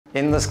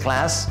In this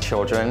class,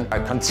 children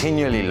are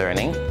continually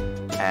learning,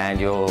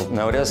 and you'll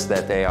notice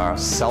that they are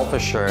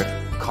self-assured,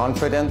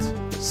 confident,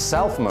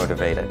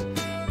 self-motivated,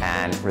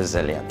 and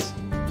resilient.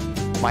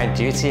 My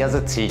duty as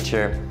a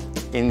teacher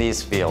in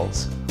these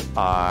fields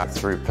are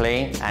through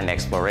play and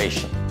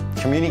exploration,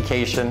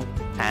 communication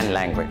and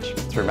language,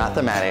 through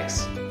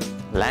mathematics,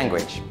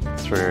 language,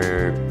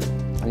 through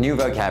new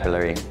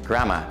vocabulary,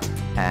 grammar,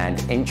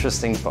 and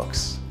interesting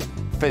books.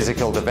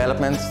 Physical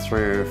development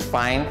through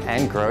fine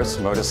and gross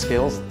motor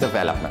skills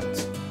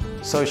development.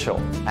 Social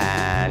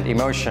and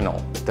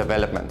emotional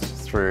development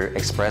through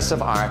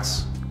expressive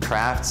arts,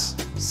 crafts,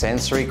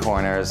 sensory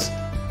corners,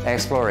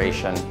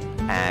 exploration,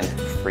 and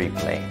free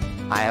play.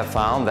 I have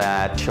found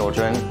that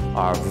children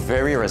are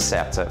very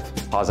receptive,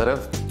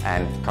 positive,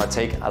 and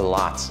partake a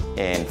lot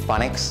in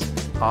phonics.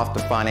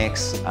 After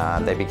phonics,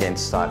 they begin to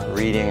start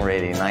reading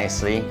really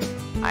nicely.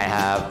 I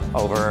have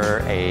over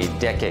a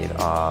decade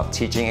of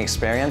teaching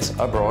experience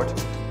abroad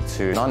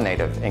to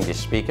non-native English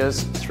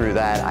speakers. Through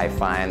that, I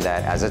find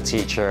that as a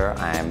teacher,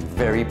 I am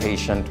very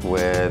patient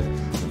with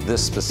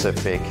this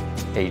specific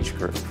age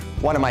group.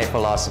 One of my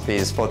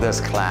philosophies for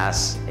this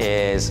class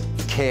is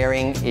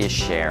caring is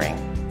sharing,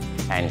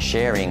 and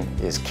sharing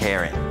is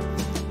caring.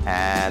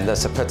 And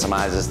this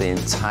epitomizes the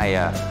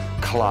entire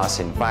class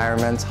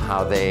environment,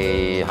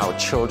 how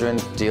children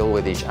deal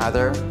with each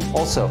other,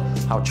 also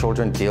how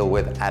children deal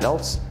with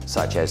adults,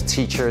 such as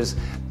teachers,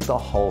 the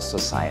whole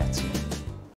society.